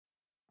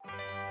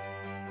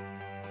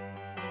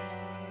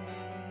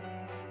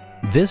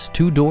This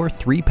two-door,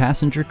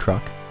 three-passenger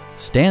truck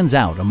stands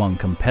out among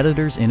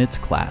competitors in its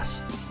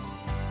class.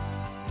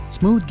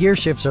 Smooth gear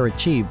shifts are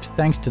achieved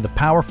thanks to the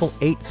powerful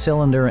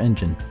 8-cylinder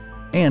engine.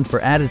 And for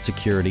added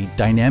security,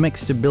 dynamic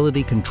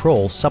stability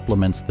control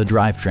supplements the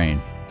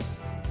drivetrain.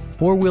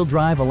 Four-wheel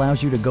drive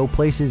allows you to go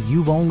places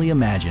you've only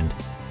imagined.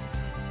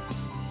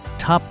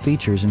 Top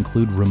features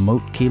include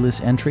remote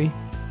keyless entry,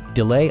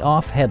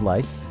 delay-off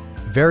headlights,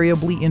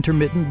 variably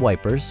intermittent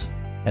wipers,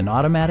 an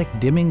automatic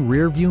dimming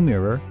rear-view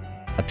mirror,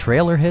 a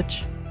trailer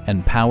hitch,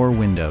 and power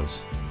windows.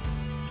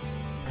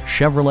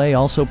 Chevrolet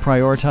also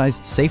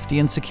prioritized safety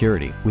and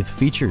security with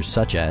features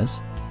such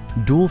as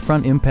dual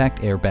front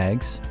impact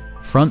airbags,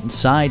 front and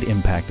side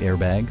impact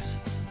airbags,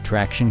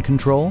 traction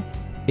control,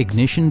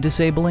 ignition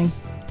disabling,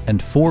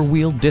 and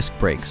four-wheel disc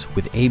brakes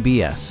with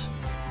ABS.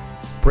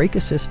 Brake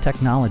assist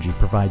technology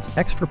provides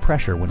extra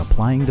pressure when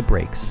applying the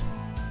brakes.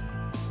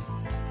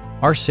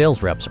 Our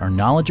sales reps are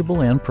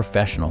knowledgeable and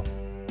professional.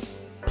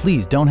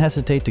 Please don't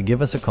hesitate to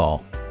give us a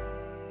call.